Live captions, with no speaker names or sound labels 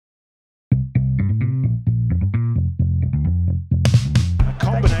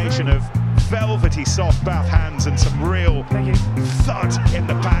velvety soft Bath hands and some real thud in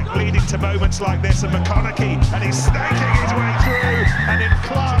the back, leading to moments like this. And McConaughey, and he's snaking his way through, and in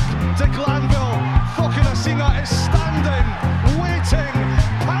Clark to Glanville. Fokina Singa is standing, waiting,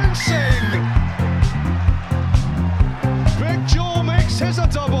 pouncing. Big Joe makes his a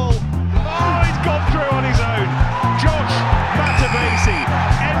double. Oh, he's gone through on his own. Josh Matavesi,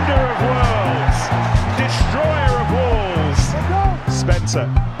 ender of worlds, destroyer of walls.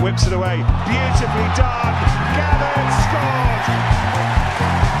 Spencer whips it away, beautifully done. Gathered, scored.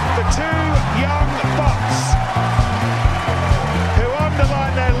 The two young bucks who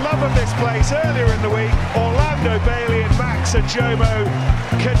underlined their love of this place earlier in the week, Orlando Bailey and Max Ajomo,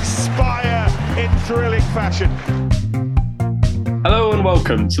 conspire in thrilling fashion. Hello and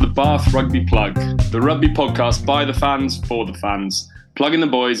welcome to the Bath Rugby Plug, the rugby podcast by the fans for the fans, plugging the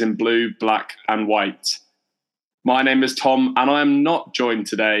boys in blue, black and white. My name is Tom and I am not joined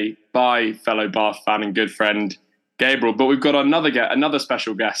today by fellow Bath fan and good friend Gabriel, but we've got another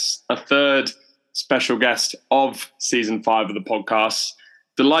special guest, a third special guest of season 5 of the podcast.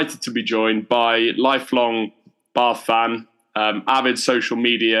 Delighted to be joined by lifelong Bath fan, avid social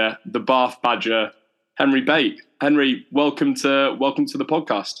media, the Bath Badger, Henry Bate. Henry, welcome to the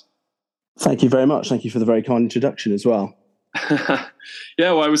podcast. Thank you very much. Thank you for the very kind introduction as well.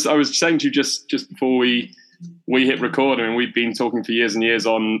 Yeah, well, I was saying to you just before we hit record, and we've been talking for years and years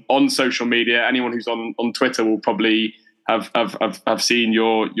on social media. Anyone who's on Twitter will probably have seen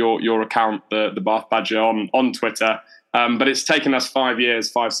your account, the Bath Badger on Twitter. But it's taken us 5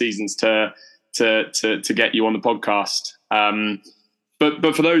 seasons to get you on the podcast.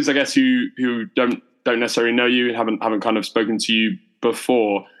 But for those, I guess, who don't necessarily know you, haven't kind of spoken to you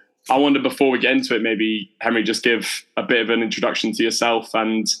before, I wonder, before we get into it, maybe Henry, just give a bit of an introduction to yourself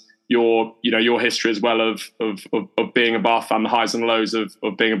and your history as well of being a Bath fan, the highs and lows of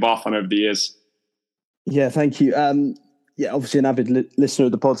being a Bath fan over the years. Yeah, thank you. Obviously an avid listener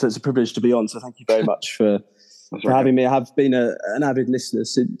of the pod, so it's a privilege to be on. So thank you very much for having me. I have been an avid listener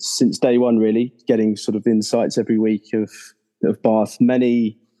since day one, really, getting sort of insights every week of Bath.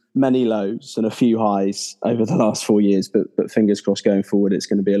 Many lows and a few highs over the last 4 years, but fingers crossed going forward, it's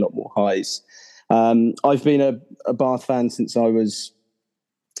going to be a lot more highs. I've been a Bath fan since I was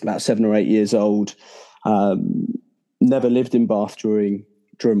about 7 or 8 years old. Never lived in Bath during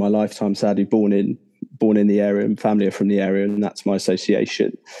my lifetime, sadly, born in the area, and family are from the area, and that's my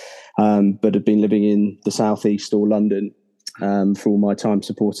association. But have been living in the southeast or London for all my time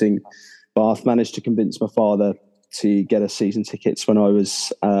supporting Bath. Managed to convince my father to get us season tickets when I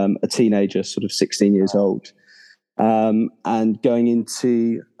was a teenager, sort of 16 years old. And going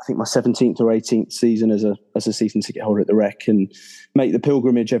into, I think, my 17th or 18th season as a season ticket holder at the Rec, and make the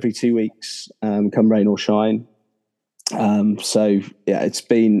pilgrimage every 2 weeks, come rain or shine. So yeah, it's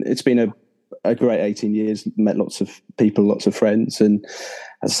been a great 18 years. Met lots of people, lots of friends, and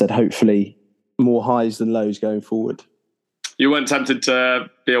as I said, hopefully more highs than lows going forward. You weren't tempted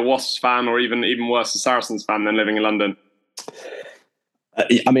to be a Wasps fan, or even worse, a Saracens fan, than living in London?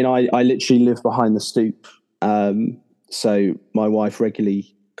 I mean, I literally live behind the Stoop. So my wife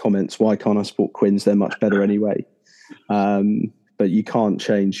regularly comments, why can't I support Quins? They're much better anyway. But you can't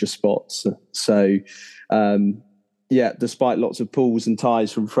change your spots. So, despite lots of pulls and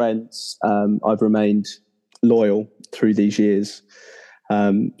ties from friends, I've remained loyal through these years.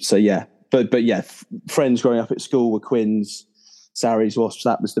 Friends growing up at school were Quins, Sarries, Wasps.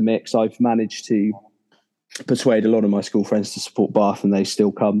 That was the mix. I've managed to persuade a lot of my school friends to support Bath, and they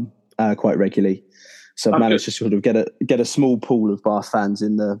still come quite regularly. So I've managed to sort of get a small pool of Bath fans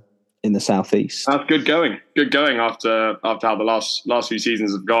in the southeast. That's good going. Good going after how the last few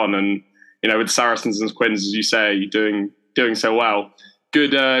seasons have gone, and with Saracens and Quins, as you say, you're doing so well.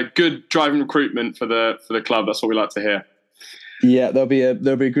 Good driving recruitment for the club. That's what we like to hear. Yeah, there'll be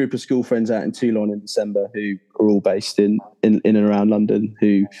a group of school friends out in Toulon in December who are all based in and around London,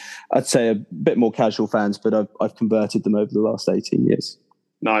 who I'd say are a bit more casual fans, but I've converted them over the last 18 years.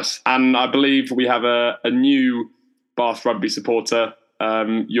 Nice. And I believe we have a new Bath rugby supporter,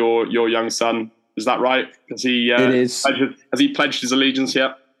 your young son. Is that right? Has he? It is. Has he pledged his allegiance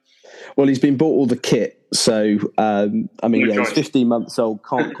yet? Well, he's been bought all the kit. So, he's 15 months old,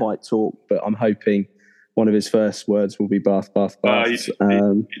 can't quite talk, but I'm hoping one of his first words will be Bath, Bath, Bath. He'd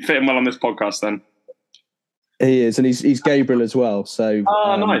fit him well on this podcast then. He is, and he's Gabriel as well. So,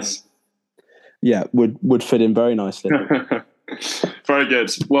 nice. Yeah, would fit in very nicely. Very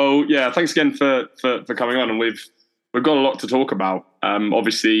good. Well, yeah, thanks again for coming on, and we've got a lot to talk about.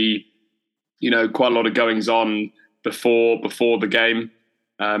 Obviously, quite a lot of goings on before the game.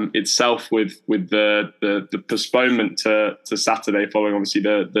 itself with the postponement to Saturday, following obviously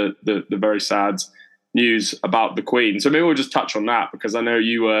the very sad news about the Queen. So maybe we'll just touch on that, because I know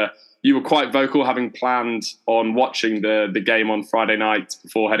you were quite vocal, having planned on watching the game on Friday night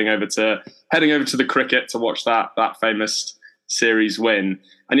before heading over to the cricket to watch that famous series win.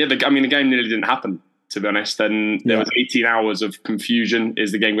 And yeah, the game nearly didn't happen, to be honest. And there was 18 hours of confusion.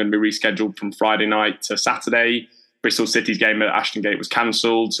 Is the game going to be rescheduled from Friday night to Saturday? Bristol City's game at Ashton Gate was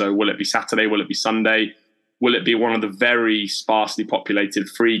cancelled. So will it be Saturday? Will it be Sunday? Will it be one of the very sparsely populated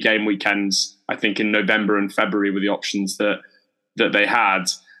free game weekends, I think, in November and February, with the options that they had?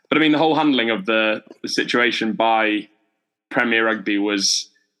 But I mean, the whole handling of the situation by Premier Rugby was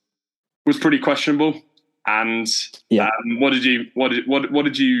pretty questionable. And what did you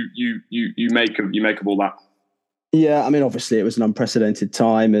make of all that? Yeah, I mean, obviously it was an unprecedented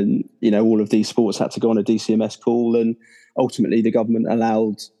time, and all of these sports had to go on a DCMS call, and ultimately the government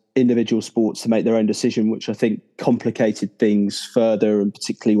allowed individual sports to make their own decision, which I think complicated things further, and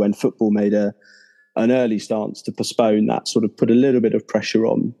particularly when football made an early stance to postpone, that sort of put a little bit of pressure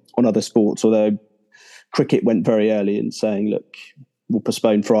on other sports, although cricket went very early in saying, look, we'll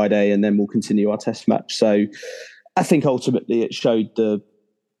postpone Friday and then we'll continue our test match. So I think ultimately it showed the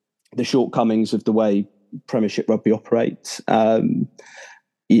shortcomings of the way Premiership Rugby operates.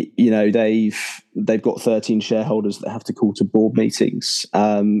 They've got 13 shareholders that have to call to board meetings,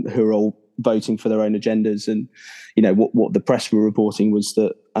 who are all voting for their own agendas. And what the press were reporting was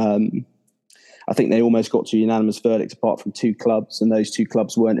that I think they almost got to a unanimous verdict apart from 2 clubs, and those 2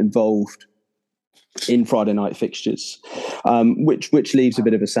 clubs weren't involved in Friday night fixtures, which leaves a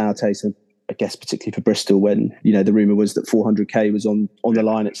bit of a sour taste, I guess, particularly for Bristol, when the rumour was that 400k was on the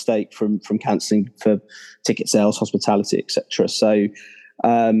line at stake from cancelling for ticket sales, hospitality, etc. So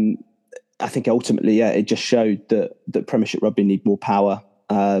I think ultimately, it just showed that Premiership Rugby need more power.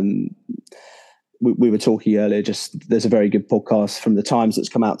 We were talking earlier, there's a very good podcast from the Times that's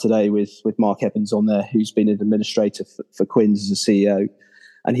come out today with Mark Evans on there, who's been an administrator for Quins as a CEO.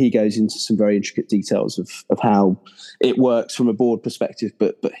 And he goes into some very intricate details of how it works from a board perspective.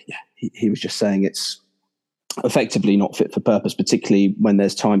 But yeah, he was just saying it's effectively not fit for purpose, particularly when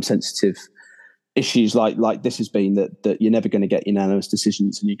there's time sensitive issues like this has been, that you're never going to get unanimous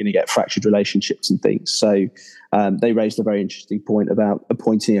decisions and you're going to get fractured relationships and things. So they raised a very interesting point about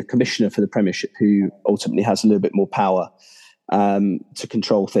appointing a commissioner for the Premiership who ultimately has a little bit more power to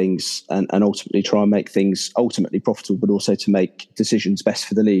control things and ultimately try and make things ultimately profitable, but also to make decisions best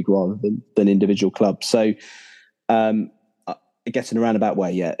for the league rather than individual clubs. So I guess in a roundabout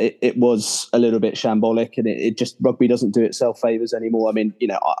way, it was a little bit shambolic, and it just, rugby doesn't do itself favours anymore. I mean,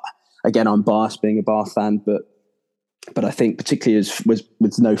 again, I'm biased being a Bath fan, but I think particularly as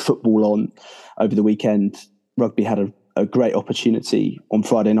with no football on over the weekend, rugby had a great opportunity on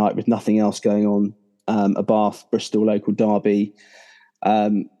Friday night with nothing else going on. A Bath Bristol local derby,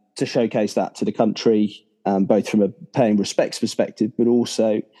 to showcase that to the country, both from a paying respects perspective, but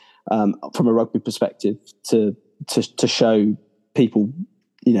also from a rugby perspective, to show people,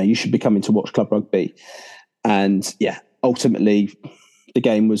 you should be coming to watch club rugby. And ultimately the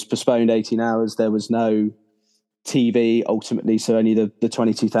game was postponed 18 hours. There was no TV ultimately, so only the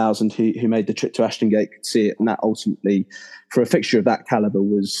 22,000 who made the trip to Ashton Gate could see it, and that ultimately, for a fixture of that calibre,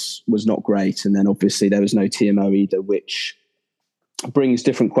 was not great. And then obviously there was no TMO either, which brings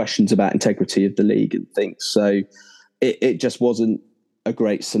different questions about integrity of the league and things. So it just wasn't a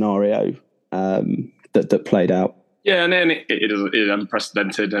great scenario that played out. Yeah, and then it is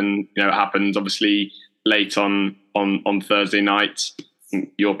unprecedented, and it happened obviously late on Thursday night.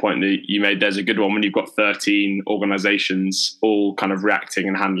 Your point that you made, there's a good one when you've got 13 organisations all kind of reacting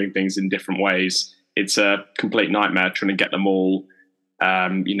and handling things in different ways. It's a complete nightmare trying to get them all,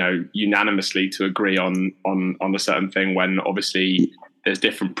 unanimously to agree on a certain thing, when obviously there's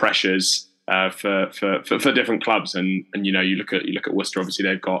different pressures for different clubs. And you look at Worcester, obviously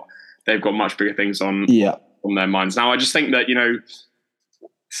they've got much bigger things on their minds. Now, I just think that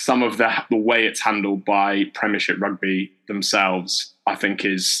some of the way it's handled by Premiership Rugby themselves, I think,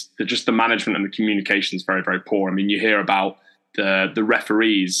 is just the management and the communication is very, very poor. I mean, you hear about the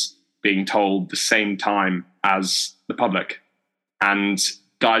referees being told the same time as the public, and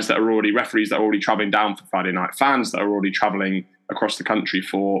referees that are already travelling down for Friday night, fans that are already travelling across the country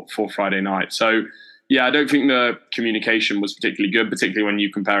for Friday night. So, yeah, I don't think the communication was particularly good, particularly when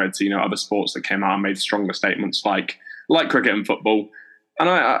you compare it to other sports that came out and made stronger statements like cricket and football. And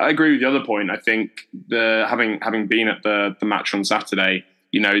I agree with the other point. I think having been at the match on Saturday,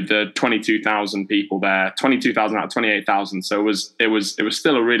 the 22,000 people there, 22,000 out of 28,000. So it was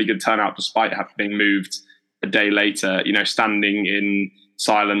still a really good turnout, despite having being moved a day later. Standing in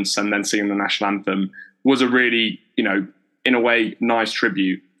silence and then singing the national anthem was a really, in a way, nice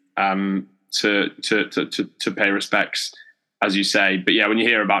tribute to pay respects, as you say. But yeah, when you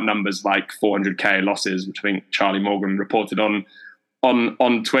hear about numbers like 400k losses, which I think Charlie Morgan reported on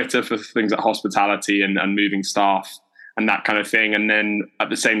Twitter for things like hospitality and moving staff and that kind of thing, and then at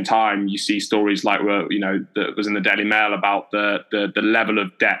the same time you see stories like that was in the Daily Mail about the level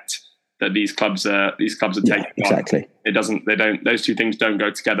of debt that these clubs are taking. Exactly. On. Those two things don't go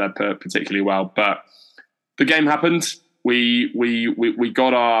together particularly well. But the game happened. We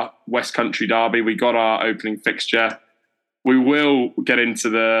got our West Country derby. We got our opening fixture. We will get into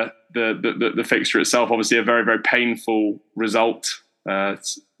the fixture itself. Obviously, a very, very painful result.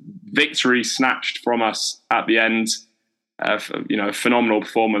 Victory snatched from us at the end. A phenomenal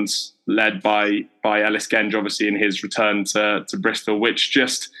performance led by Ellis Genge, obviously in his return to Bristol, which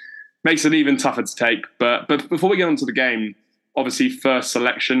just makes it even tougher to take. But before we get on to the game, obviously first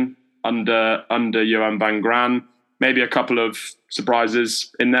selection under Johan van Graan. Maybe a couple of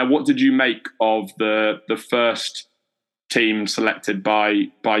surprises in there. What did you make of the first team selected by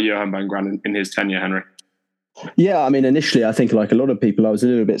Johan van Graan in his tenure, Henry? Yeah, I mean, initially, I think like a lot of people, I was a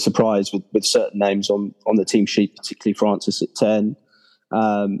little bit surprised with certain names on the team sheet, particularly Francis at 10.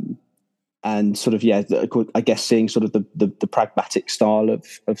 And sort of, I guess seeing sort of the pragmatic style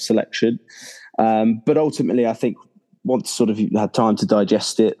of selection. But ultimately, I think once sort of you had time to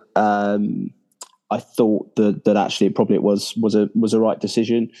digest it, I thought that actually it was a right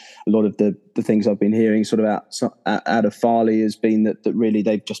decision. A lot of the things I've been hearing sort of out of Farley has been that really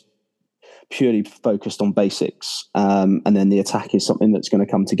they've just purely focused on basics, and then the attack is something that's going to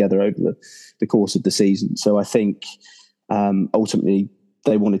come together over the course of the season. So I think ultimately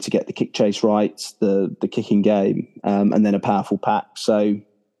they wanted to get the kick chase right, the kicking game, and then a powerful pack. So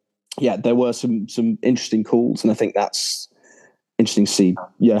yeah, there were some interesting calls, and I think that's interesting to see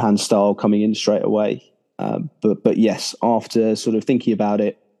Johan Staal coming in straight away. But yes, after sort of thinking about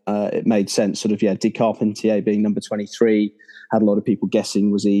it, it made sense. Sort of, did Carpentier being number 23 had a lot of people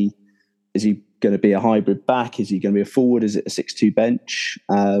guessing, is he going to be a hybrid back? Is he going to be a forward? Is it a 6-2 bench?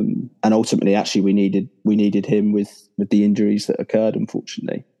 And ultimately, actually, we needed him with the injuries that occurred,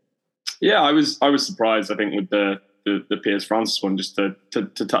 unfortunately. Yeah, I was surprised. I think with the Piers Francis one, just to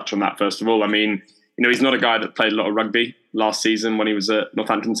touch on that first of all. I mean, he's not a guy that played a lot of rugby last season when he was at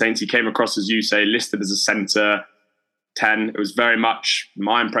Northampton Saints. He came across, as you say, listed as a centre 10. It was very much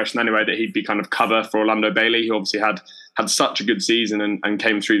my impression anyway that he'd be kind of cover for Orlando Bailey, who obviously had such a good season and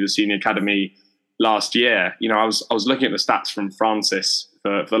came through the senior academy last year. I was looking at the stats from Francis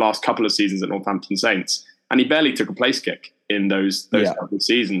for the last couple of seasons at Northampton Saints, and he barely took a place kick in those couple of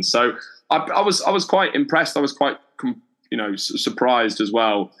seasons. So I was quite impressed. I was quite surprised as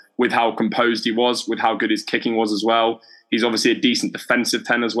well with how composed he was, with how good his kicking was as well. He's obviously a decent defensive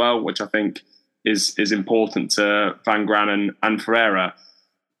 10 as well, which I think is important to Van Graan and Ferreira.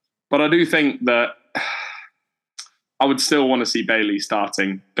 But I do think that I would still want to see Bailey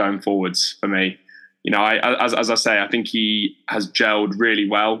starting going forwards for me. As I say, I think he has gelled really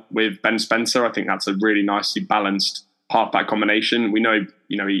well with Ben Spencer. I think that's a really nicely balanced halfback combination. We know,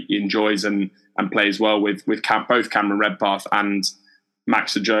 he enjoys and plays well with both Cameron Redpath and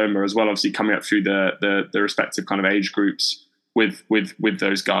Max Ajoma as well, obviously coming up through the respective kind of age groups with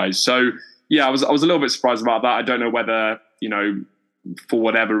those guys. So yeah, I was a little bit surprised about that. I don't know whether, for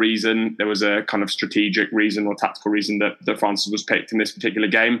whatever reason, there was a kind of strategic reason or tactical reason that Francis was picked in this particular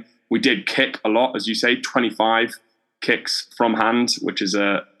game. We did kick a lot, as you say, 25 kicks from hand, which is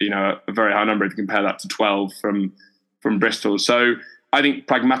a very high number if you compare that to 12 from Bristol. So I think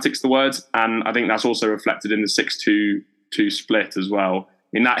pragmatic's the word, and I think that's also reflected in the 6-2 split as well. I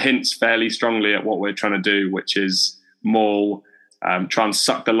mean, that hints fairly strongly at what we're trying to do, which is maul, try and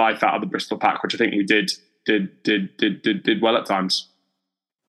suck the life out of the Bristol pack, which I think we did well at times.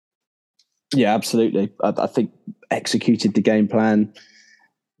 Yeah, absolutely. I think executed the game plan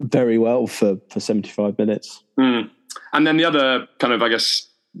very well for 75 minutes. And then the other kind of, I guess,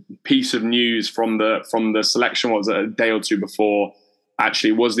 piece of news from the selection was a day or two before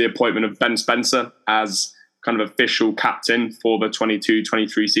actually was the appointment of Ben Spencer as kind of official captain for the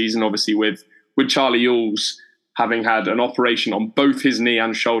 22-23 season. Obviously with Charlie Ewels having had an operation on both his knee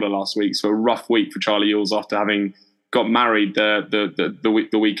and shoulder last week. So a rough week for Charlie Ewels after having got married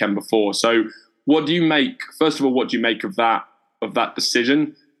the weekend before. So what do you make, first of all, what do you make of that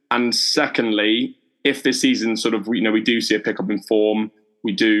decision? And secondly, if this season sort of, we do see a pickup in form,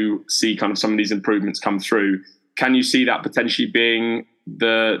 we do see kind of some of these improvements come through, can you see that potentially being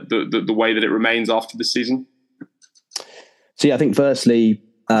the way that it remains after the season? See, I think firstly,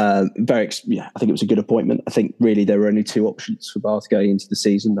 I think it was a good appointment. I think really there were only two options for Bath going into the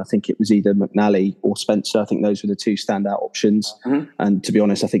season. I think it was either McNally or Spencer. I think those were the two standout options. Mm-hmm. And to be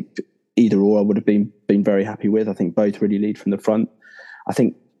honest, I think either or I would have been very happy with. I think both really lead from the front. I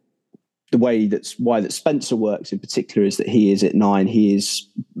think why that Spencer works in particular is that he is at 9. He is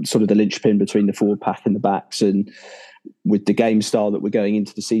sort of the linchpin between the forward pack and the backs. And with the game style that we're going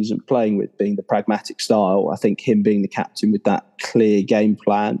into the season playing with being the pragmatic style, I think him being the captain with that clear game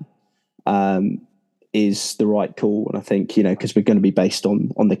plan is the right call. And I think, because we're going to be based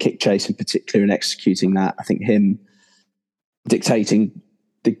on the kick chase in particular and executing that, I think him dictating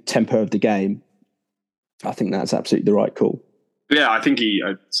the tempo of the game, I think that's absolutely the right call. Yeah, I think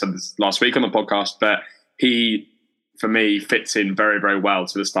I said this last week on the podcast, but he, for me, fits in very, very well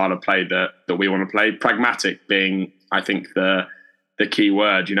to the style of play that we want to play. Pragmatic being, I think, the key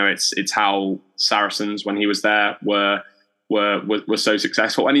word. It's how Saracens, when he was there, were so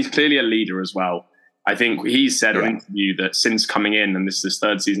successful, and he's clearly a leader as well. I think he's said in an interview that since coming in, and this is his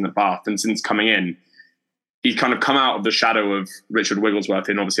third season at Bath, and since coming in, he's kind of come out of the shadow of Richard Wigglesworth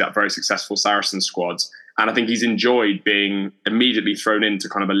in obviously that very successful Saracens squad. And I think he's enjoyed being immediately thrown into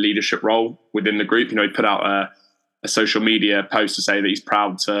kind of a leadership role within the group. He put out a social media post to say that he's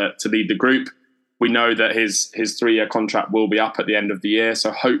proud to lead the group. We know that his 3-year contract will be up at the end of the year.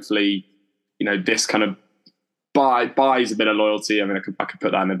 So hopefully, this kind of buys a bit of loyalty. I mean, I could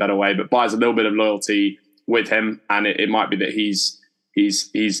put that in a better way, but buys a little bit of loyalty with him. And it might be that he's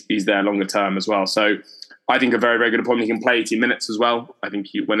there longer term as well. So I think a very, very good appointment. He can play 80 minutes as well. I think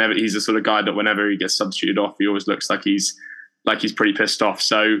whenever he's the sort of guy that whenever he gets substituted off, he always looks like he's pretty pissed off.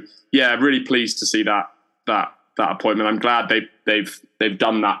 So yeah, really pleased to see that appointment. I'm glad they've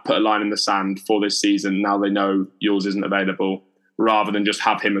done that, put a line in the sand for this season. Now they know Jules isn't available, rather than just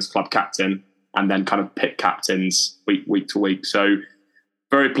have him as club captain and then kind of pick captains week to week. So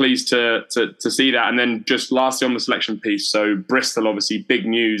very pleased to see that. And then just lastly on the selection piece, so Bristol, obviously big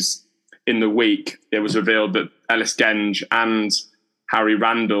news in the week. It was revealed that Ellis Genge and Harry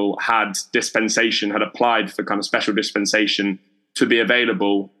Randall had applied for kind of special dispensation to be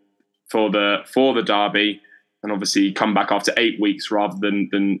available for the derby, and obviously come back after 8 weeks rather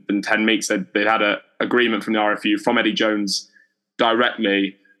than 10 weeks. They had an agreement from the RFU, from Eddie Jones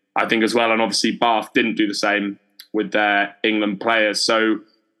directly, I think, as well. And obviously Bath didn't do the same with their England players. So,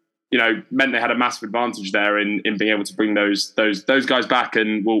 meant they had a massive advantage there in being able to bring those guys back.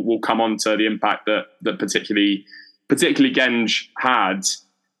 And we'll come on to the impact that particularly Genge had.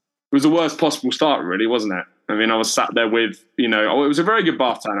 It was the worst possible start, really, wasn't it? I mean, I was sat there with, it was a very good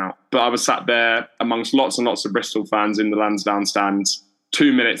Bath turnout, but I was sat there amongst lots and lots of Bristol fans in the Lansdowne stands.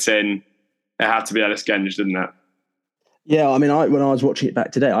 2 minutes in, it had to be Ellis Genge, didn't it? Yeah, I mean, when I was watching it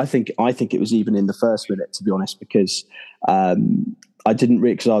back today, I think it was even in the first minute, to be honest, because I didn't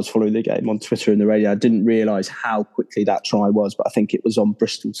because I was following the game on Twitter and the radio. I didn't realise how quickly that try was, but I think it was on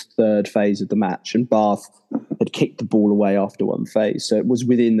Bristol's third phase of the match, and Bath had kicked the ball away after one phase, so it was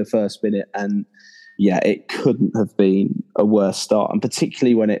within the first minute. And yeah, it couldn't have been a worse start, and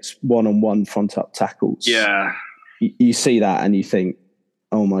particularly when it's one-on-one front-up tackles. Yeah, you see that and you think,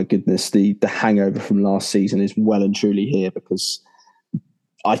 oh my goodness, the hangover from last season is well and truly here, because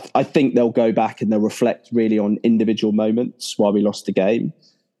I think they'll go back and they'll reflect really on individual moments why we lost the game.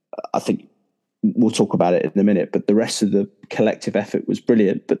 I think we'll talk about it in a minute, but the rest of the collective effort was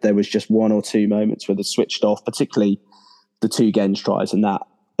brilliant. But there was just one or two moments where they switched off, particularly the 2 Genge tries, and that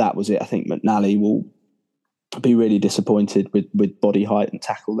was it. I think McNally will be really disappointed with body height and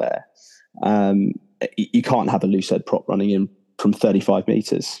tackle there. You can't have a loose head prop running in from 35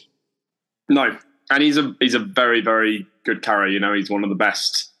 metres. No, and he's a very, very good carrier. He's one of the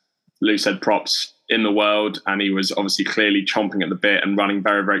best loose head props in the world, and he was obviously clearly chomping at the bit and running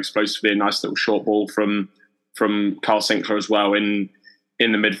very, very explosively. A nice little short ball from Carl Sinclair as well in the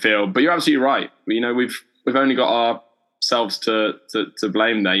midfield. But you're absolutely right. We've only got ourselves to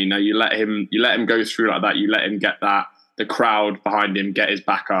blame there. You let him go through like that. You let him get the crowd behind him, get his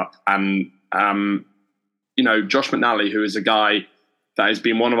back up, and Josh McNally, who is a guy that has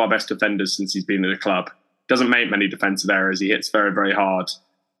been one of our best defenders since he's been in the club, doesn't make many defensive errors. He hits very, very hard.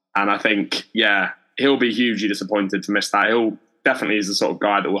 And I think, he'll be hugely disappointed to miss that. He'll definitely is the sort of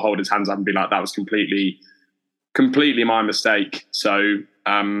guy that will hold his hands up and be like, that was completely my mistake. So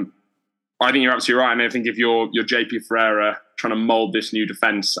I think you're absolutely right. And I think if you're JP Ferreira trying to mould this new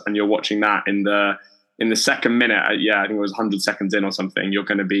defence and you're watching that in the second minute, I think it was 100 seconds in or something, you're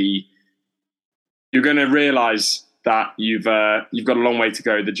going to realise that you've got a long way to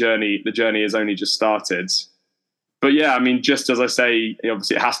go. The journey has only just started. But yeah, I mean, just as I say,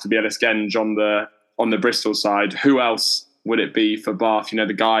 obviously it has to be Ellis Genge on the Bristol side. Who else would it be for Bath? You know,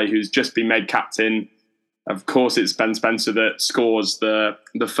 the guy who's just been made captain. Of course, it's Ben Spencer that scores the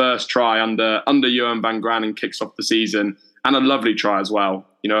first try under Johan van Gran and kicks off the season, and a lovely try as well.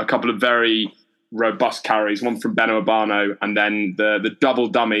 You know, a couple of very robust carries, one from Beno Urbano, and then the double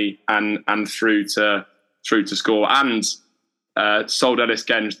dummy and through to score, and sold Ellis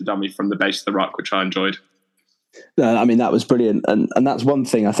Genge the dummy from the base of the ruck, which I enjoyed. I mean, that was brilliant, and that's one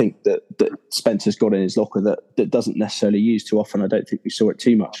thing I think that Spencer's got in his locker that doesn't necessarily use too often. I don't think we saw it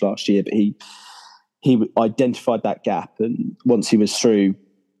too much last year, but he identified that gap, and once he was through,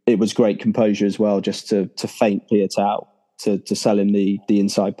 it was great composure as well, just to feint Piatau, to sell him the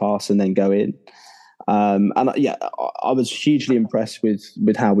inside pass and then go in. I was hugely impressed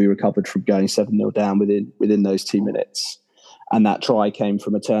with how we recovered from going 7-0 down within those 2 minutes. And that try came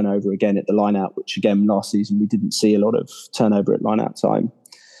from a turnover again at the line-out, which again, last season, we didn't see a lot of turnover at line-out time.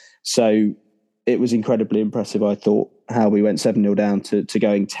 So it was incredibly impressive, I thought, how we went 7-0 down to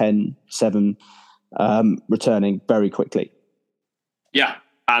going 10-7, returning very quickly. Yeah.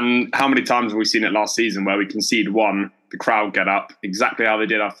 And how many times have we seen it last season where we concede one, the crowd get up, exactly how they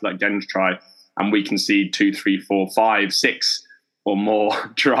did after that Genge try, and we concede 2, 3, 4, 5, 6 or more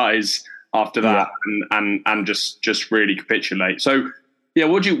tries after that, and just really capitulate. So, yeah,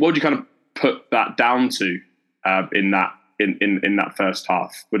 what do you kind of put that down to in that first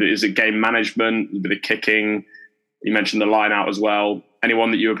half? Is it game management, a bit of kicking? You mentioned the line out as well.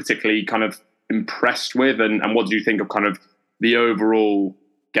 Anyone that you were particularly kind of impressed with, and what did you think of kind of the overall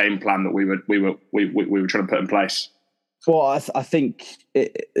game plan that we were trying to put in place? Well, I think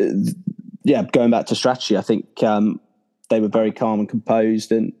going back to strategy, I think they were very calm and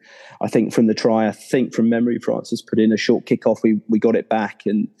composed. And I think from the try, from memory, Francis put in a short kickoff. We got it back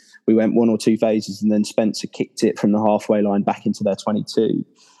and we went 1 or 2 phases, and then Spencer kicked it from the halfway line back into their 22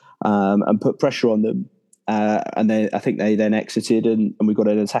 and put pressure on them. And then I think they then exited and we got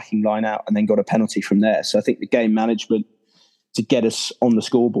an attacking line out and then got a penalty from there. So I think the game management to get us on the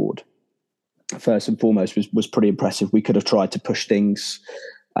scoreboard, first and foremost, was pretty impressive. We could have tried to push things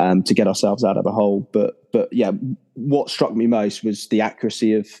to get ourselves out of a hole. But yeah, what struck me most was the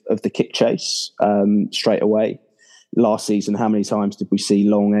accuracy of the kick chase straight away. Last season, how many times did we see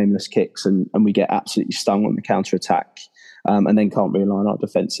long, aimless kicks and we get absolutely stung on the counter-attack and then can't realign our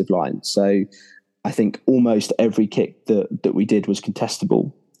defensive line? So I think almost every kick that we did was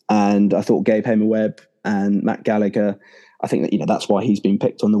contestable. And I thought Gabe Hamer-Webb and Matt Gallagher, I think that, that's why he's been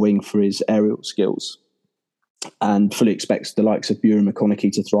picked on the wing for his aerial skills, and fully expects the likes of Buren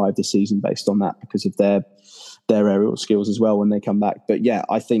McConaughey to thrive this season based on that because of their aerial skills as well when they come back. But yeah,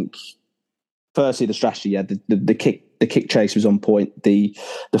 I think firstly the strategy, the kick chase was on point. The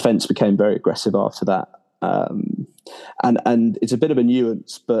defence became very aggressive after that, and it's a bit of a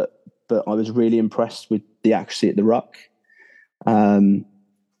nuance, but I was really impressed with the accuracy at the ruck.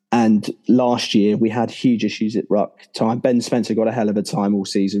 And last year we had huge issues at ruck time. Ben Spencer got a hell of a time all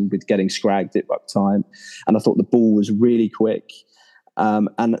season with getting scragged at ruck time. And I thought the ball was really quick.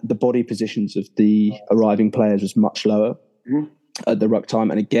 And the body positions of the arriving players was much lower at the ruck time.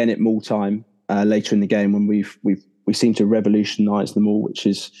 And again, at maul time later in the game when we seem to revolutionise the maul, which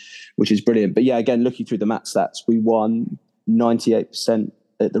is brilliant. But yeah, again, looking through the mat stats, we won 98%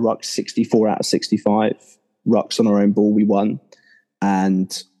 at the ruck, 64 out of 65 rucks on our own ball we won.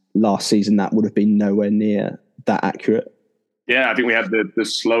 And last season, that would have been nowhere near that accurate. Yeah, I think we had the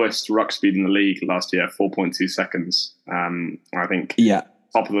slowest ruck speed in the league last year, 4.2 seconds. I think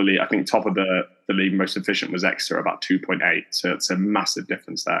top of the league. I think top of the league most efficient was Exeter, about 2.8. So it's a massive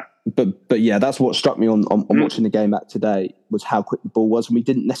difference there. But yeah, that's what struck me on watching the game back today was how quick the ball was, and we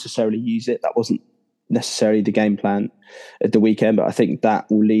didn't necessarily use it. That wasn't necessarily the game plan at the weekend, but I think that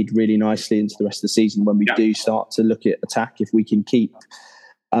will lead really nicely into the rest of the season when we do start to look at attack. If we can keep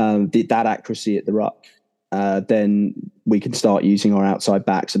that accuracy at the ruck, then we can start using our outside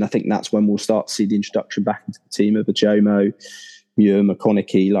backs, and I think that's when we'll start to see the introduction back into the team of Ajomo, Muir,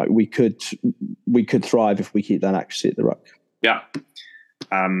 McConaughey. Like we could thrive if we keep that accuracy at the ruck. Yeah,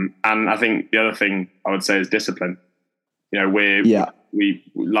 and I think the other thing I would say is discipline. We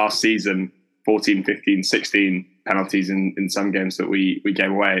last season 14, 15, 16 penalties in some games that we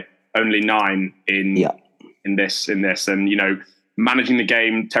gave away. Only 9 in this, and managing the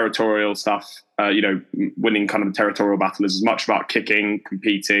game, territorial stuff. Winning kind of a territorial battle is as much about kicking,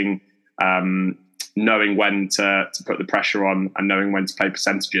 competing, knowing when to put the pressure on, and knowing when to play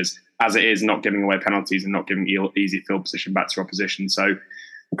percentages, as it is not giving away penalties and not giving easy field position back to your opposition. So,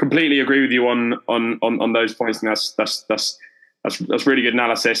 completely agree with you on those points, and that's really good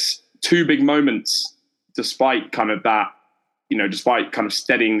analysis. 2 big moments, despite kind of that, despite kind of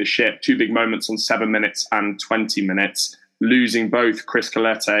steadying the ship, 2 big moments on 7 minutes and 20 minutes. losing both Chris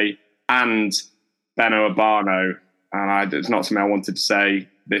Colette and Beno Abano. And it's not something I wanted to say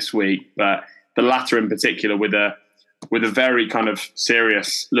this week, but the latter in particular with a very kind of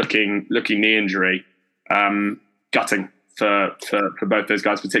serious looking knee injury, gutting for both those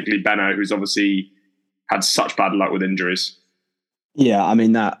guys, particularly Beno, who's obviously had such bad luck with injuries. Yeah, I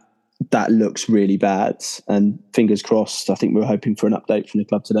mean that looks really bad, and fingers crossed. I think we were hoping for an update from the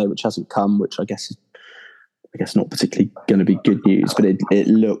club today, which hasn't come, which I guess not particularly going to be good news, but it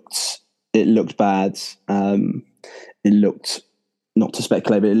looked bad. It looked, not to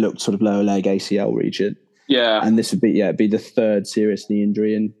speculate, but it looked sort of lower leg ACL region. Yeah, and this would be the third serious knee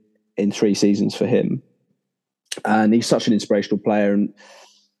injury in 3 seasons for him. And he's such an inspirational player, and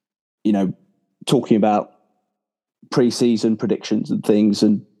talking about pre-season predictions and things,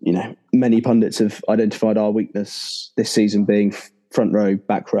 and many pundits have identified our weakness this season being front row,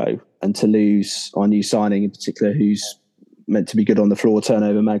 back row, and to lose our new signing in particular, who's meant to be good on the floor,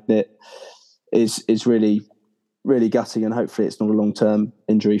 turnover magnet, is really, really gutting. And hopefully it's not a long-term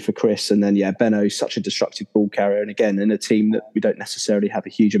injury for Chris. And then Beno's such a destructive ball carrier, and again in a team that we don't necessarily have a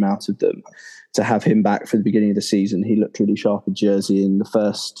huge amount of them, to have him back for the beginning of the season. He looked really sharp in Jersey. In the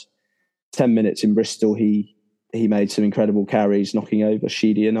first 10 minutes in Bristol, he made some incredible carries, knocking over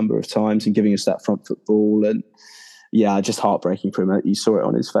Sheedy a number of times and giving us that front foot ball. And just heartbreaking for him. You saw it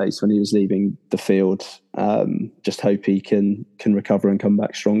on his face when he was leaving the field. Just hope he can recover and come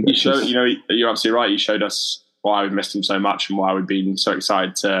back stronger. You're absolutely right. You showed us why we've missed him so much and why we've been so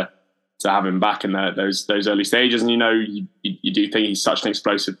excited to have him back in those early stages. And you do think he's such an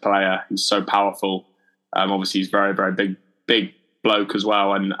explosive player. He's so powerful. Obviously, he's very, very big bloke as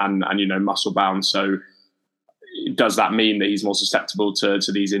well, and muscle bound. So does that mean that he's more susceptible to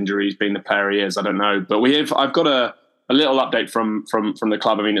these injuries, being the player he is? I don't know. But I've got a little update from the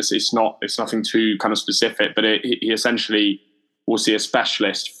club. I mean, it's nothing too kind of specific, but he essentially will see a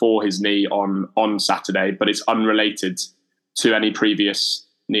specialist for his knee on Saturday, but it's unrelated to any previous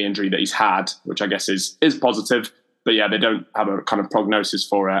knee injury that he's had, which I guess is positive. But they don't have a kind of prognosis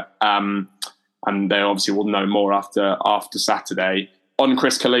for it, and they obviously will know more after Saturday. On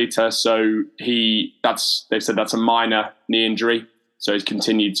Chris Colette, so they've said that's a minor knee injury, so he's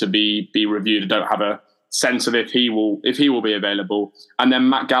continued to be reviewed. I don't have a sense of if he will be available. And then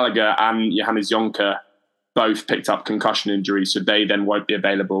Matt Gallagher and Johannes Jonker both picked up concussion injuries, so they then won't be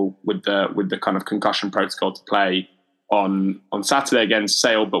available with the kind of concussion protocol to play on Saturday against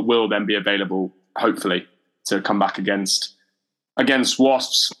Sale, but will then be available hopefully to come back against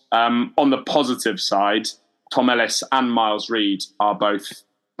Wasps. On the positive side, Tom Ellis and Miles Reid are both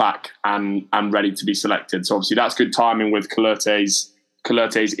back and ready to be selected. So obviously that's good timing with Colerte's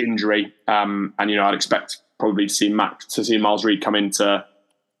injury. And I'd expect probably to see Miles Reid come into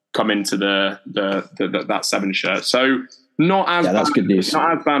that 7 shirt. So that's good news.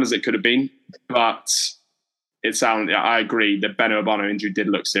 Not as bad as it could have been, but I agree. The Beno Abano injury did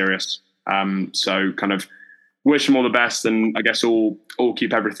look serious. So kind of wish him all the best, and I guess all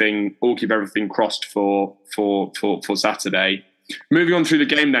keep everything crossed for Saturday. Moving on through the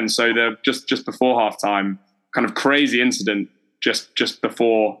game then. So just before halftime, kind of crazy incident just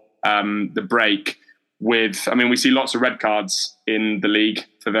before the break. We see lots of red cards in the league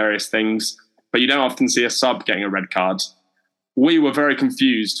for various things, but you don't often see a sub getting a red card. We were very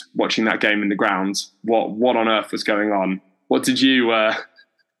confused watching that game in the ground. What on earth was going on? What did you?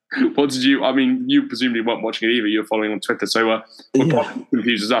 I mean, you presumably weren't watching it either. You were following on Twitter, so we're probably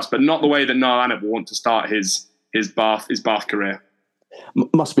confused as us, but not the way that Niall Annett will want to start his Bath career.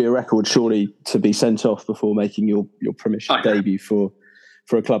 Must be a record, surely, to be sent off before making your Premiership debut for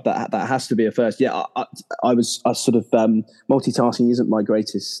a club. That has to be a first. Yeah, I was sort of multitasking isn't my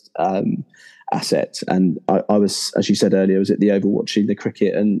greatest asset, and I was, as you said earlier, I was at the Oval watching the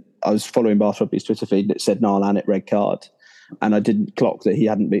cricket, and I was following Bath Rugby's Twitter feed, and it said Niall Annett red card. And I didn't clock that he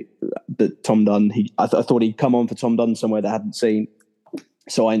hadn't been, that Tom Dunn, I thought he'd come on for Tom Dunn somewhere that I hadn't seen.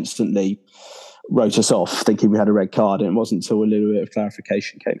 So I instantly wrote us off thinking we had a red card. And it wasn't until a little bit of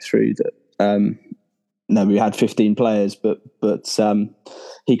clarification came through that, we had 15 players, but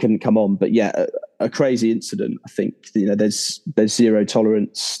he couldn't come on. But a crazy incident. I think, there's zero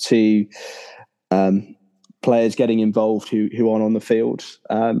tolerance to, players getting involved who aren't on the field.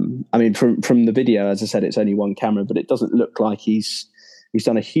 From the video, as I said, it's only one camera, but it doesn't look like he's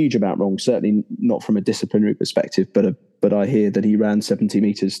done a huge amount wrong. Certainly not from a disciplinary perspective, but I hear that he ran 70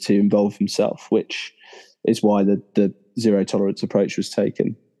 meters to involve himself, which is why the zero tolerance approach was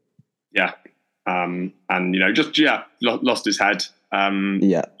taken. Yeah, lost his head.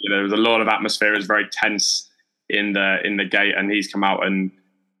 There was a lot of atmosphere. It was very tense in the gate, and he's come out and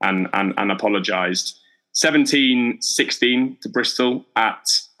apologised. 17-16 to Bristol at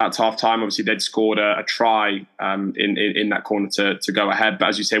half time. Obviously, they'd scored a try in that corner to go ahead. But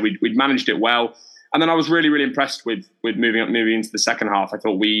as you say, we'd managed it well. And then I was really, really impressed with moving into the second half. I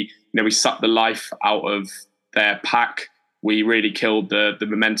thought we sucked the life out of their pack. We really killed the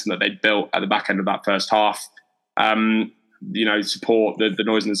momentum that they'd built at the back end of that first half. Support, the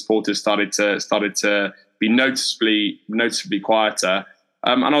noise in the supporters started to be noticeably quieter.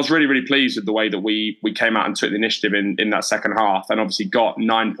 And I was really, really pleased with the way that we came out and took the initiative in that second half, and obviously got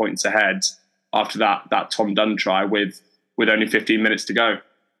 9 points ahead after that Tom Dunn try with only 15 minutes to go.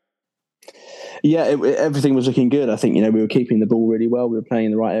 Yeah, everything was looking good. I think, we were keeping the ball really well. We were playing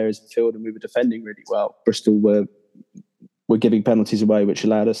in the right areas of the field, and we were defending really well. Bristol were giving penalties away, which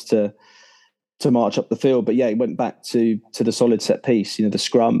allowed us to march up the field. But yeah, it went back to the solid set piece. The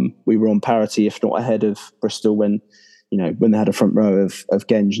scrum, we were on parity, if not ahead of Bristol when they had a front row of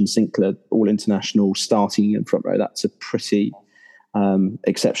Genge and Sinclair, all international, starting in front row. That's a pretty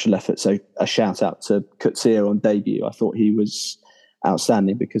exceptional effort. So a shout out to Coetzee on debut. I thought he was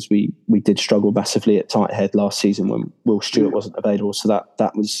outstanding, because we did struggle massively at tight head last season when Will Stewart wasn't available. So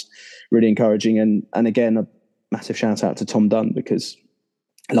that was really encouraging. And again, a massive shout out to Tom Dunn, because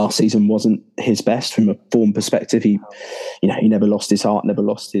last season wasn't his best from a form perspective. He never lost his heart, never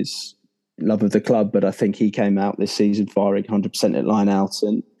lost his love of the club, but I think he came out this season firing 100% at line out,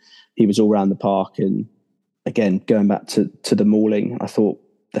 and he was all around the park. And again, going back to the mauling, I thought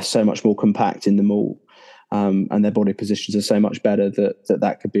they're so much more compact in the maul, and their body positions are so much better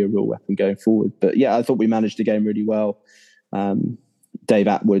that could be a real weapon going forward. But yeah, I thought we managed the game really well. Dave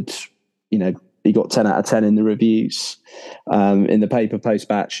Atwood, he got 10 out of 10 in the reviews in the paper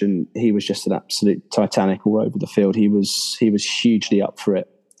post-match, and he was just an absolute Titanic all over the field. He was hugely up for it.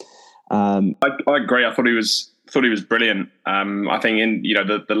 I agree. I thought he was brilliant. I think in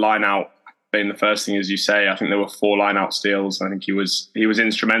the line out being the first thing, as you say, I think there were 4 line out steals. I think he was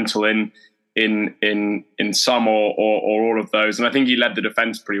instrumental in some or all of those, and I think he led the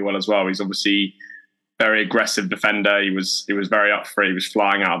defence pretty well as well. He's obviously very aggressive defender. He was very up for it. He was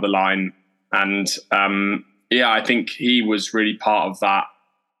flying out of the line, and I think he was really part of that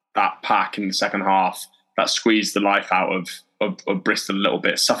pack in the second half that squeezed the life out of Bristol a little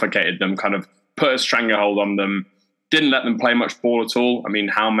bit, suffocated them, kind of put a stranglehold on them, didn't let them play much ball at all. I mean,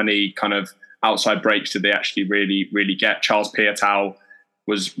 how many kind of outside breaks did they actually really, really get? Charles Piutau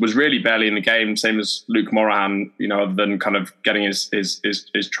was really barely in the game, same as Luke Morahan, other than kind of getting his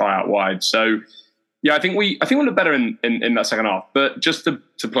try out wide. So yeah, I think we looked better in that second half. But just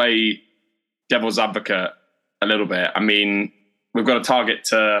to play devil's advocate a little bit, I mean, we've got a target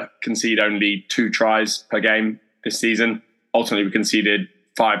to concede only 2 tries per game this season. Ultimately, we conceded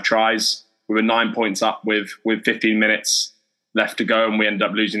 5 tries. We were 9 points up with 15 minutes left to go, and we ended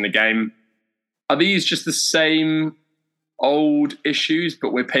up losing the game. Are these just the same old issues,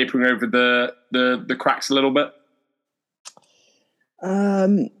 but we're papering over the cracks a little bit?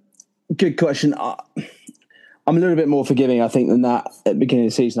 Good question. I'm a little bit more forgiving, I think, than that at the beginning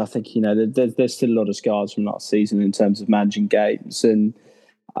of the season. I think, there's still a lot of scars from last season in terms of managing games. And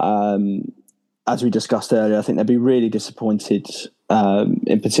as we discussed earlier, I think they'd be really disappointed,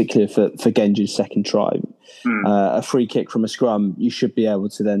 in particular for Genge's second try. A free kick from a scrum, you should be able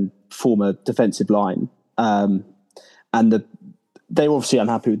to then form a defensive line. And they were obviously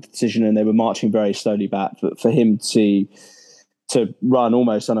unhappy with the decision, and they were marching very slowly back. But for him to run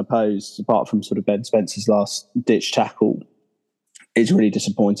almost unopposed, apart from sort of Ben Spencer's last ditch tackle, is really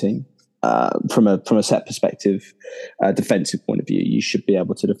disappointing. From a set perspective, defensive point of view, you should be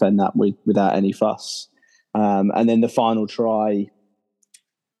able to defend that without any fuss. And then the final try,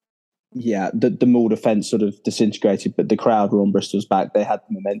 the maul defence sort of disintegrated, but the crowd were on Bristol's back. They had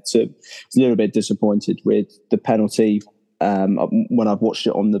the momentum. I was a little bit disappointed with the penalty. When I've watched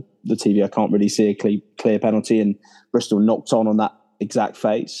it on the TV, I can't really see a clear penalty, and Bristol knocked on that exact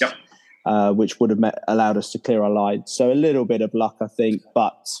face, which would have allowed us to clear our line. So a little bit of luck, I think,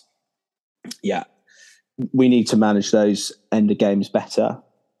 but yeah, we need to manage those end of games better.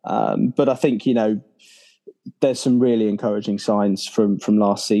 But I think, there's some really encouraging signs from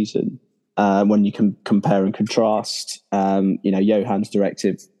last season when you can compare and contrast. Johann's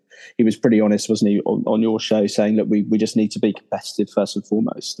directive, he was pretty honest, wasn't he, on your show, saying that we just need to be competitive first and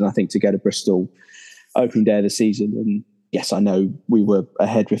foremost. And I think to go to Bristol opening day of the season, and yes, I know we were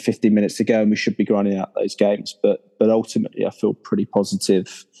ahead with 15 minutes to go and we should be grinding out those games, but ultimately I feel pretty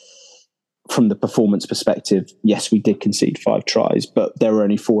positive from the performance perspective. Yes, we did concede 5 tries, but there were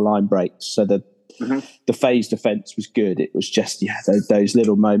only 4 line breaks. So the phase defence was good. It was just those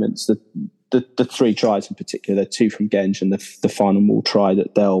little moments. The 3 tries in particular, the 2 from Genge and the final maul try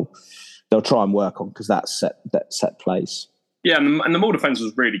that they'll they'll try and work on, because that's set plays. Yeah, and the Mull defence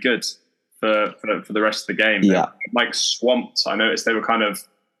was really good for the rest of the game. Yeah, like swamped. I noticed they were kind of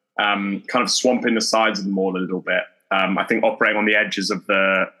swamping the sides of the Mull a little bit. I think operating on the edges of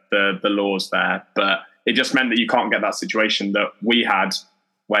the laws there, but it just meant that you can't get that situation that we had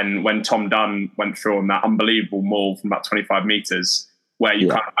when Tom Dunn went through on that unbelievable maul from about 25 metres, where you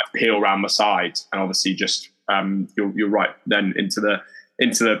kind of like peel around the side and obviously just you're right then into the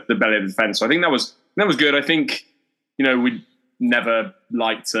belly of the defence. So I think that was good. I think, you know, we never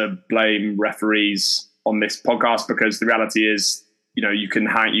like to blame referees on this podcast, because the reality is, you know, you can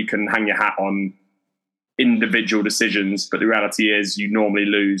hang your hat on individual decisions, but the reality is you normally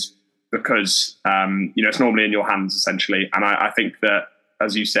lose because you know, it's normally in your hands essentially. And I think that,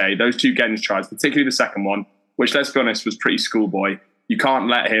 as you say, those two Genge tries, particularly the second one, which, let's be honest, was pretty schoolboy. You can't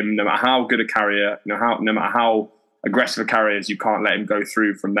let him, no matter how good a carrier, no matter how aggressive a carrier is, you can't let him go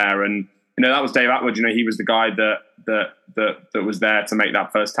through from there. And you know, that was Dave Attwood. You know, he was the guy that was there to make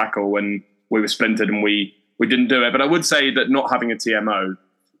that first tackle when we were splintered and we didn't do it. But I would say that not having a TMO,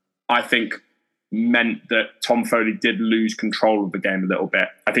 I think, meant that Tom Foley did lose control of the game a little bit.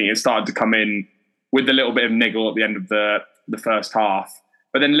 I think it started to come in with a little bit of niggle at the end of the first half.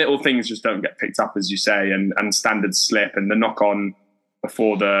 But then little things just don't get picked up, as you say, and standards slip, and the knock-on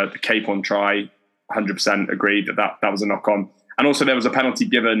before the Capon try, 100% agreed that was a knock-on. And also there was a penalty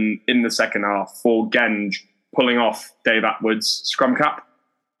given in the second half for Genge pulling off Dave Attwood's scrum cap.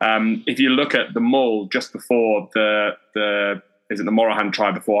 If you look at the Mull just before the Morahan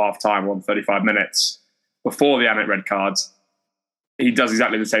try before half-time, on 35 minutes, before the Annett red cards, he does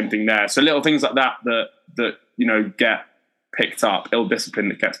exactly the same thing there. So little things like that you know, get picked up, ill discipline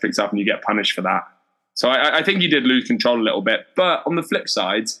that gets picked up, and you get punished for that. So I think he did lose control a little bit. But on the flip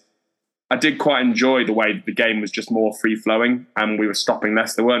side, I did quite enjoy the way the game was just more free-flowing and we were stopping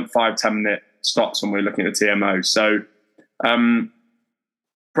less. There weren't 5-10 minute stops when we were looking at the TMO. So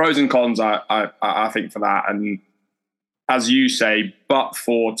pros and cons, I think, for that. And as you say, but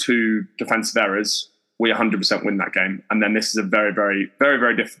for two defensive errors, we 100% win that game. And then this is a very, very, very,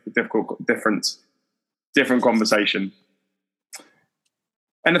 very difficult, different conversation.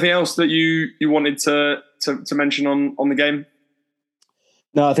 Anything else that you wanted to mention on the game?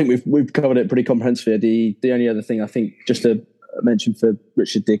 No, I think we've covered it pretty comprehensively. The only other thing I think, just to mention for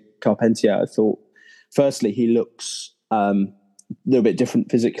Richard de Carpentier, I thought, firstly, he looks a little bit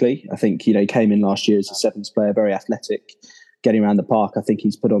different physically. I think, you know, he came in last year as a sevens player, very athletic, getting around the park. I think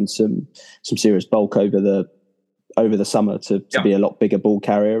he's put on some serious bulk over the summer to be a lot bigger ball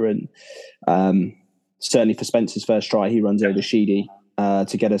carrier. And certainly for Spencer's first try, he runs over Sheedy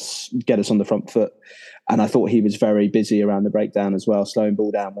to get us on the front foot. And I thought he was very busy around the breakdown as well, slowing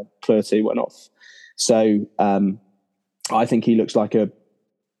ball down when Cloete went off. So I think he looks like a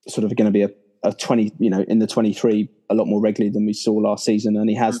sort of going to be a 20, you know, in the 23 a lot more regularly than we saw last season. And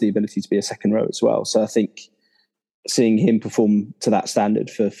he has the ability to be a second row as well. So I think seeing him perform to that standard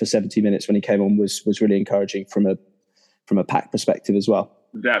for 70 minutes when he came on was really encouraging from a pack perspective as well.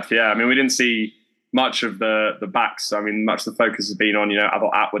 Depth, yeah. I mean, we didn't see much of the backs. I mean, much of the focus has been on, you know, I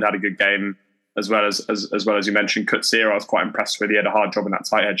thought Attwood had a good game, as well as you mentioned. Coetzee, I was quite impressed with. He had a hard job in that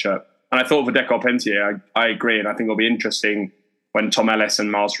tight head shirt. And I thought for de Carpentier, I agree, and I think it'll be interesting when Tom Ellis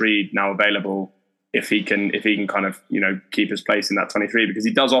and Miles Reid now available, if he can kind of, you know, keep his place in that 23, because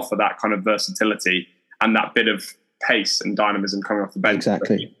he does offer that kind of versatility and that bit of pace and dynamism coming off the bench,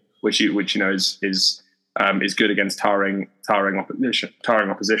 exactly, which you know is good against towering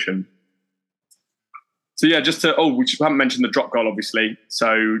opposition. So yeah, we haven't mentioned the drop goal, obviously.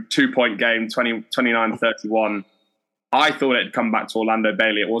 So 2-point game, 29-31. I thought it had come back to Orlando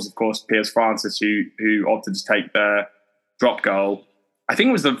Bailey. It was, of course, Piers Francis who opted to take the drop goal. I think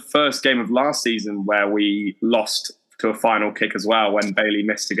it was the first game of last season where we lost to a final kick as well, when Bailey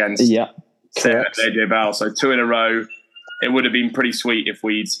missed against AJ Bell. So 2 in a row. It would have been pretty sweet if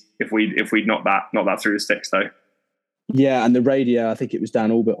we'd knocked that through the sticks, though. Yeah, and the radio, I think it was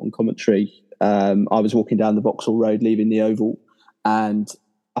Dan Albert on commentary. I was walking down the Vauxhall Road, leaving the Oval, and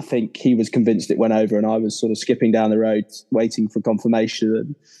I think he was convinced it went over, and I was sort of skipping down the road, waiting for confirmation.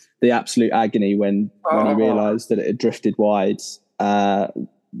 And the absolute agony when he realised that it had drifted wide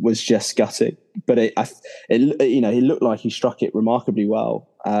was just gutting. But it you know, he looked like he struck it remarkably well,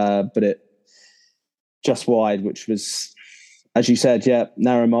 but it just wide, which was, as you said,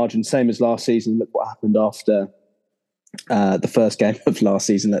 narrow margin, same as last season. Look what happened after the first game of last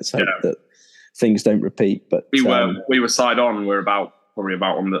season. Let's hope that things don't repeat. But we were side on. We're probably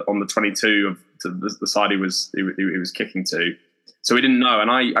about on the 22 of the side he was kicking to. So we didn't know.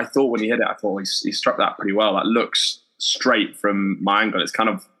 And I thought when he hit it, I thought he struck that pretty well. That looks straight from my angle. It's kind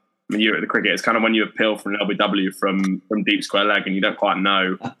of I mean, you're at the cricket. It's kind of when you appeal for an LBW from deep square leg and you don't quite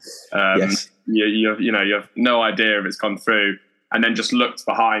know. Yes. You have no idea if it's gone through, and then just looked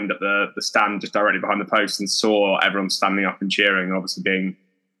behind at the stand just directly behind the post and saw everyone standing up and cheering, obviously being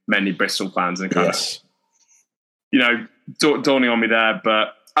mainly Bristol fans, and kind of, dawning on me there.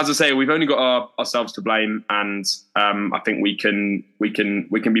 But as I say, we've only got ourselves to blame, and I think we can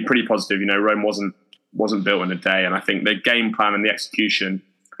be pretty positive. Rome wasn't built in a day, and I think the game plan and the execution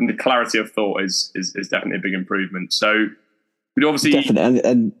and the clarity of thought is definitely a big improvement. So we'd obviously definitely,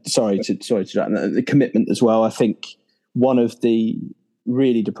 and sorry to that, the commitment as well. I think one of the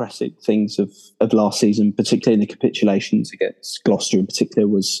really depressing things of last season, particularly in the capitulations against Gloucester in particular,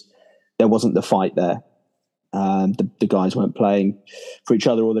 was there wasn't the fight there. The guys weren't playing for each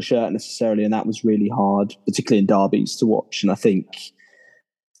other or the shirt necessarily, and that was really hard, particularly in derbies, to watch. And I think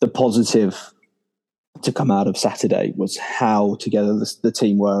the positive to come out of Saturday was how together the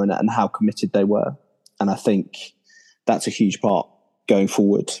team were and how committed they were. And I think that's a huge part going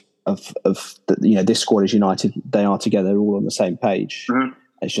forward of this squad is united. They are together, all on the same page. Mm-hmm.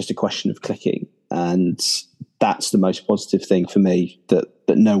 It's just a question of clicking, and that's the most positive thing for me, that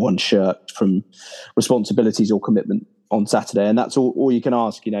no one shirked from responsibilities or commitment on Saturday. And that's all you can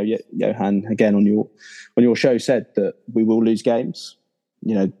ask. Johan, again, on your show, said that we will lose games.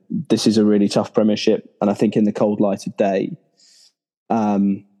 This is a really tough Premiership, and I think in the cold light of day, I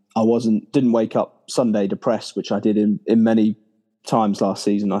didn't wake up Sunday depressed, which I did in many times last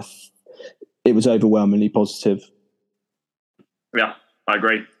season. It was overwhelmingly positive. Yeah, I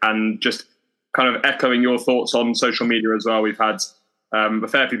agree. And just kind of echoing your thoughts on social media as well, we've had a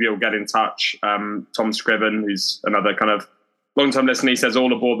fair few people get in touch. Tom Scriven, who's another kind of long-time listener, he says,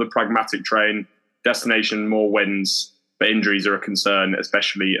 all aboard the pragmatic train, destination, more wins, but injuries are a concern,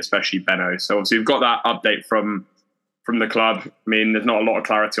 especially Benno. So obviously we've got that update from the club. I mean, there's not a lot of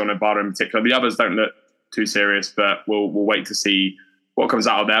clarity on Ibarra in particular. The others don't look too serious, but we'll wait to see what comes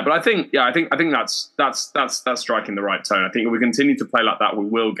out of there. But I think that's striking the right tone. I think if we continue to play like that, we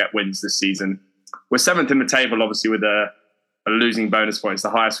will get wins this season. We're 7th in the table, obviously, with a losing bonus points, the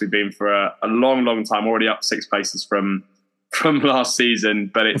highest we've been for a long, long time, already up 6 places from last season.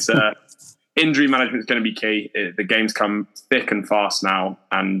 But it's injury management is going to be key. The games come thick and fast now,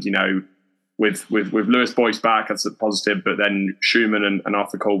 and with Lewis Boyce back, that's a positive. But then Schumann and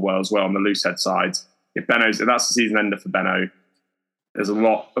Arthur Caldwell as well on the loose head side. If that's the season ender for Benno, there's a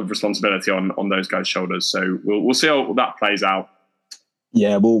lot of responsibility on those guys' shoulders. So we'll see how that plays out.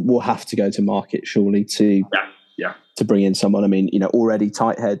 Yeah, we'll have to go to market surely to bring in someone. I mean, already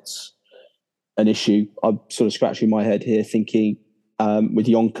tight heads an issue. I'm sort of scratching my head here, thinking with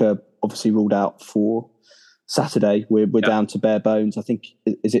Yonker obviously ruled out for Saturday, we're down to bare bones. I think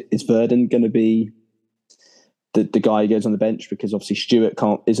is Verdon going to be the guy who goes on the bench, because obviously Stewart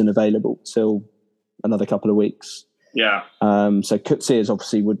isn't available till another couple of weeks. Yeah. So Coetzee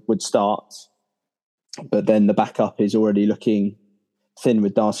obviously would start, but then the backup is already looking thin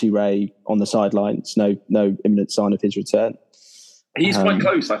with Darcy Ray on the sidelines. No imminent sign of his return. He's quite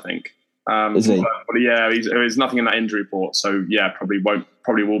close, I think. Is he? But yeah, there's nothing in that injury report. So yeah,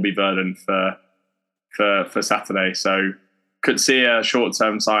 probably will be Verdon for Saturday. So Coetzee a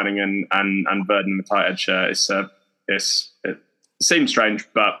short-term signing and Verdon in the tight head shirt. It seems strange,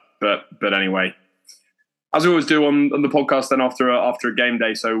 but anyway. As we always do on the podcast, then after a game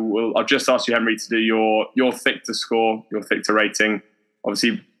day, so I'll just ask you, Henry, to do your thick to score, your thick to rating.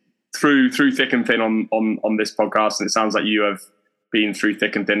 Obviously, through thick and thin on this podcast, and it sounds like you have been through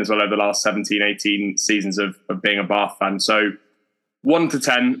thick and thin as well over the last 17, 18 seasons of being a Bath fan. So 1 to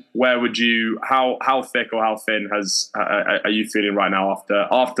 10, where would you? How thick or how thin are you feeling right now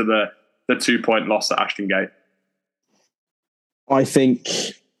after the 2-point loss at Ashton Gate? I think.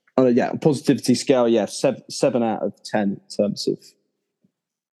 Positivity scale, 7 out of 10 in terms of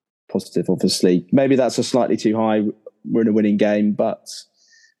positive. Obviously, maybe that's a slightly too high. We're in a winning game, but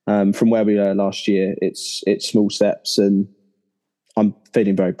from where we were last year, it's small steps, and I'm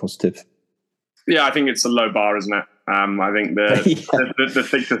feeling very positive. Yeah, I think it's a low bar, isn't it? I think the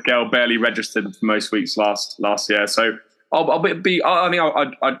thickness scale barely registered for most weeks last year, so I think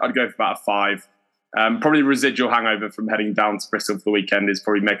I'd go for about a 5. Probably residual hangover from heading down to Bristol for the weekend is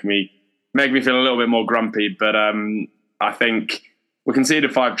probably making me feel a little bit more grumpy. But I think we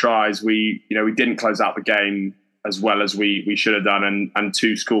conceded 5 tries. We didn't close out the game as well as we should have done, and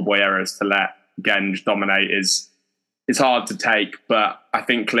 2 schoolboy errors to let Genge dominate is hard to take. But I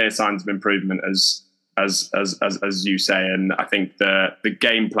think clear signs of improvement as you say, and I think the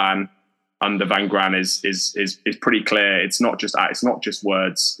game plan under Van Gran is pretty clear. It's not just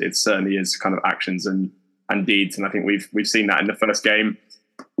words. It certainly is kind of actions and deeds. And I think we've seen that in the first game.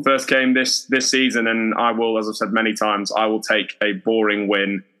 first game this season, and I will, as I've said many times, I will take a boring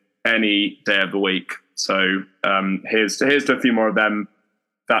win any day of the week. So here's to a few more of them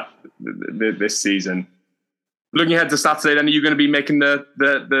this season. Looking ahead to Saturday, then, are you going to be making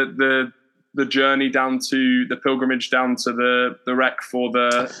the journey down to the pilgrimage down to the Rec for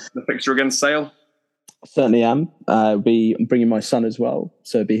the fixture against Sale? Certainly am. I'm bringing my son as well,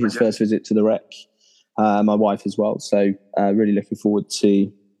 so it'll be his first visit to the Rec. My wife as well. So really looking forward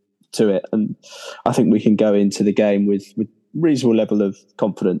to it, and I think we can go into the game with reasonable level of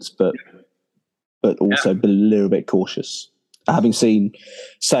confidence, but also be a little bit cautious. Having seen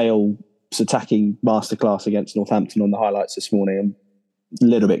Sale's attacking masterclass against Northampton on the highlights this morning, I'm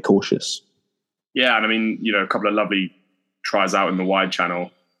a little bit cautious. Yeah, and I mean, a couple of lovely tries out in the wide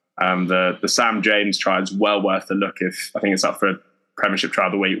channel. The Sam James try is well worth a look. If I think it's up for a Premiership try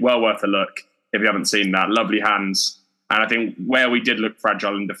of the week, well worth a look if you haven't seen that. Lovely hands. And I think where we did look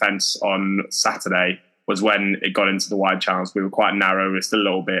fragile in defence on Saturday was when it got into the wide channels. We were quite narrow. We were still a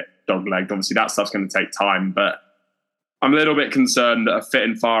little bit dog-legged. Obviously, that stuff's going to take time. But I'm a little bit concerned that a fit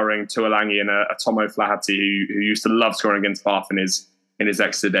and firing Tuolangi and a Tom O'Flaherty, who used to love scoring against Bath in his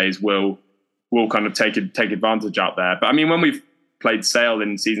Exeter days, will kind of take advantage out there. But I mean, when we've played Sale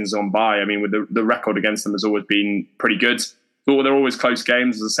in seasons gone by, I mean, with the record against them has always been pretty good. But they're always close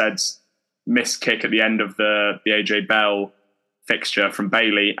games, as I said. Missed kick at the end of the AJ Bell fixture from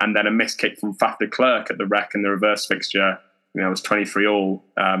Bailey, and then a missed kick from Faf de Klerk at the Rec in the reverse fixture. It was 23-all.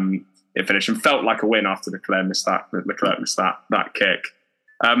 It finished and felt like a win after Leclerc missed that kick.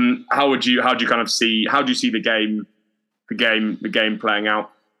 How do you kind of see the game playing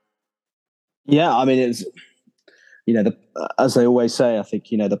out? Yeah, I mean, it's as they always say, I think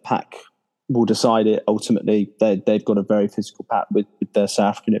the pack will decide it ultimately. They've got a very physical pack with their South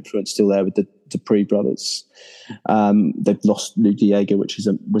African influence still there with the Dupree brothers. They've lost Lou Diego, which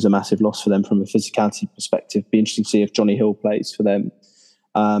was a massive loss for them from a physicality perspective. Be interesting to see if Johnny Hill plays for them.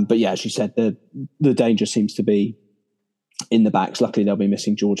 But yeah, as you said, the danger seems to be in the backs. Luckily, they'll be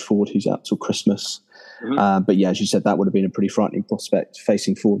missing George Ford, who's out till Christmas. Mm-hmm. But yeah, as you said, that would have been a pretty frightening prospect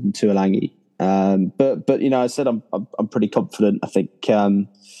facing Ford and Tuolangi. But I said I'm pretty confident. I think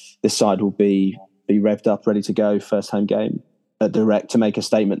this side will be revved up, ready to go. First home game at the Rec to make a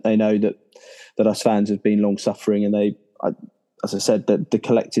statement. They know that us fans have been long suffering, and as I said, the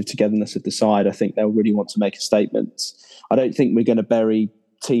collective togetherness of the side. I think they'll really want to make a statement. I don't think we're going to bury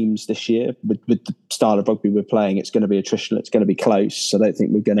teams this year with the style of rugby we're playing. It's going to be attritional. It's going to be close. So I don't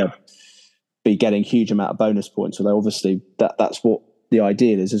think we're going to be getting huge amount of bonus points. Although obviously that's what the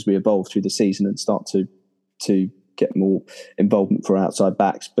ideal is as we evolve through the season and start to get more involvement for outside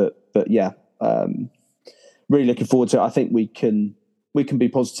backs. But yeah, really looking forward to it. I think we can be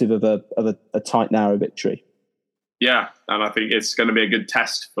positive of a tight, narrow victory. Yeah, and I think it's going to be a good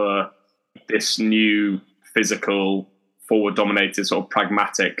test for this new physical, forward-dominated, sort of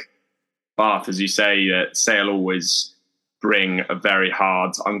pragmatic Bath. As you say, Sale always bring a very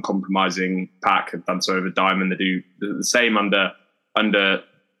hard, uncompromising pack. Have done so over Diamond. They do the same under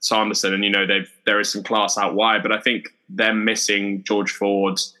Sanderson, and there is some class out wide. But I think them missing George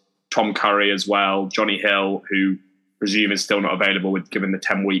Ford, Tom Curry as well, Johnny Hill, who presume is still not available given the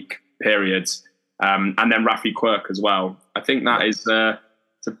 10-week periods, and then Rafi Quirk as well. I think that is the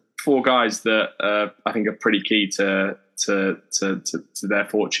four guys that I think are pretty key to their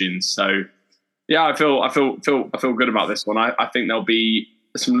fortunes. So yeah, I feel good about this one. I think there'll be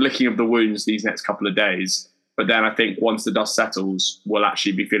some licking of the wounds these next couple of days. But then I think once the dust settles, we'll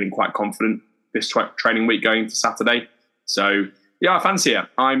actually be feeling quite confident this training week going into Saturday. So yeah, I fancy it.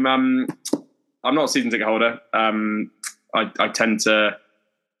 I'm not a season ticket holder. I tend to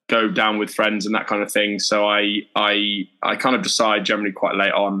go down with friends and that kind of thing. So I kind of decide generally quite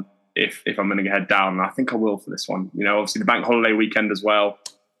late on if I'm going to head down. And I think I will for this one. Obviously the bank holiday weekend as well.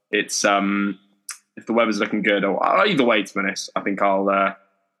 It's if the weather's looking good, or either way, to be honest, I think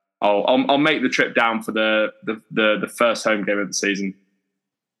I'll make the trip down for the first home game of the season.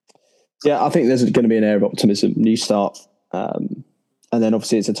 Yeah, I think there's going to be an air of optimism, new start, and then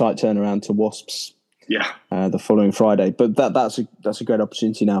obviously it's a tight turnaround to Wasps. Yeah, the following Friday. But that's a great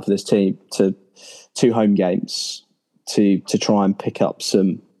opportunity now for this team to 2 home games to try and pick up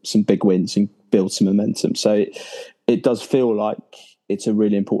some big wins and build some momentum. So it does feel like it's a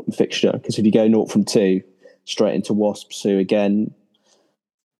really important fixture, because if you go 0 from 2 straight into Wasps, who again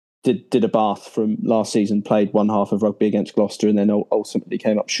did a bath from last season, played one half of rugby against Gloucester, and then ultimately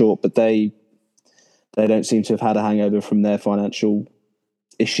came up short. But they don't seem to have had a hangover from their financial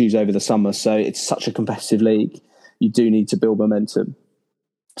issues over the summer. So it's such a competitive league. You do need to build momentum.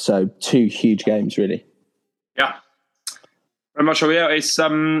 So 2 huge games, really. Yeah. Very much. Yeah, it's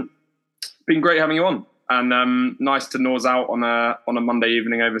been great having you on, and nice to nose out on a Monday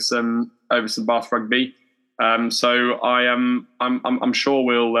evening over some Bath rugby. So I'm sure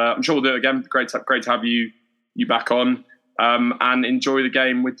we'll do it again. Great to have you back on, and enjoy the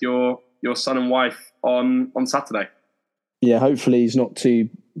game with your son and wife on Saturday. Yeah, hopefully he's not too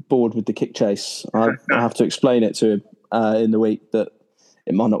bored with the kick chase. I have to explain it to him in the week that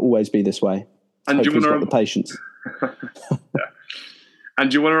it might not always be this way. And hopefully he's got the patience. Yeah. And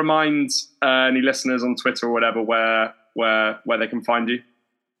do you want to remind any listeners on Twitter or whatever where they can find you?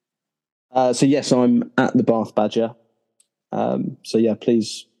 So yes, I'm at the Bath Badger. So yeah,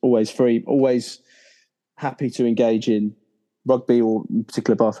 please, always free, always happy to engage in rugby or in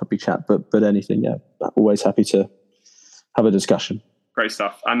particular Bath rugby chat, but anything. Yeah, always happy to have a discussion. Great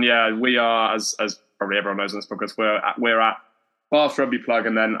stuff. And yeah, we are, as probably everyone knows on this podcast, we're at Bath Rugby Plug,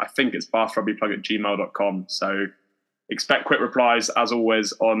 and then I think it's bathrugbyplug@gmail.com. So expect quick replies as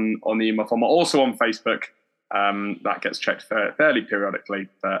always on the email form. Also on Facebook. That gets checked fairly periodically,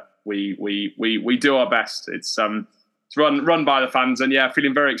 but we do our best. It's run by the fans, and yeah,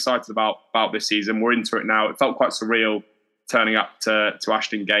 feeling very excited about this season. We're into it now. It felt quite surreal turning up to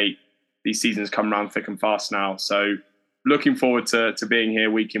Ashton Gate. These seasons come around thick and fast now, so looking forward to being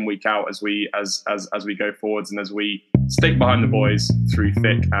here week in, week out as we go forwards and as we stick behind the boys through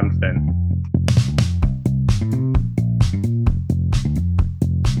thick and thin.